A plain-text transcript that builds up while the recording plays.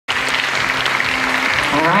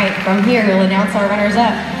right, from here we'll announce our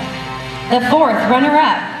runners-up. The fourth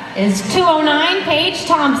runner-up is 209 Paige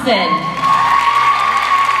Thompson.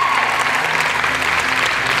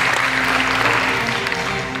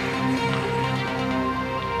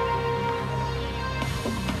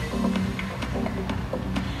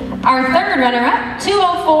 Our third runner-up,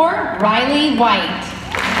 204 Riley White.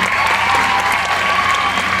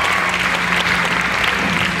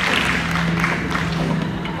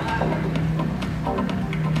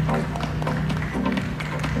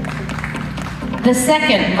 The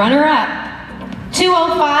second runner-up,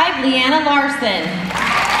 205, Leanna Larson.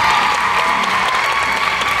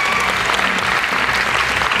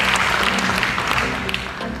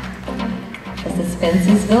 The suspense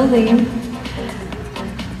is building.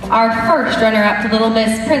 Our first runner-up to Little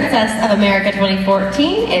Miss Princess of America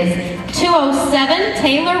 2014 is 207,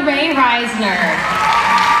 Taylor Ray Reisner.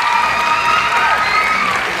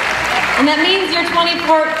 And that means your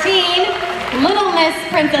 2014 Little Miss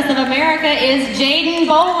Princess of America is Jadyn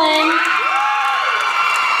Bollin.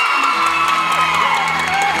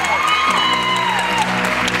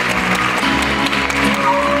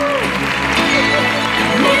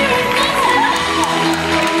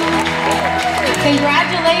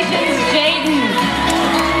 Congratulations, Jadyn.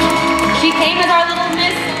 She came as our Little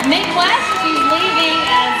Miss Midwest. She's leaving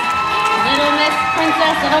as Little Miss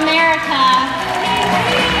Princess of America.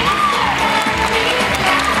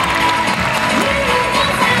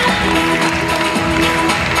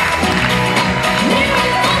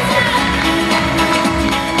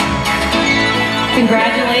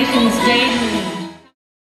 Congratulations, Jadyn.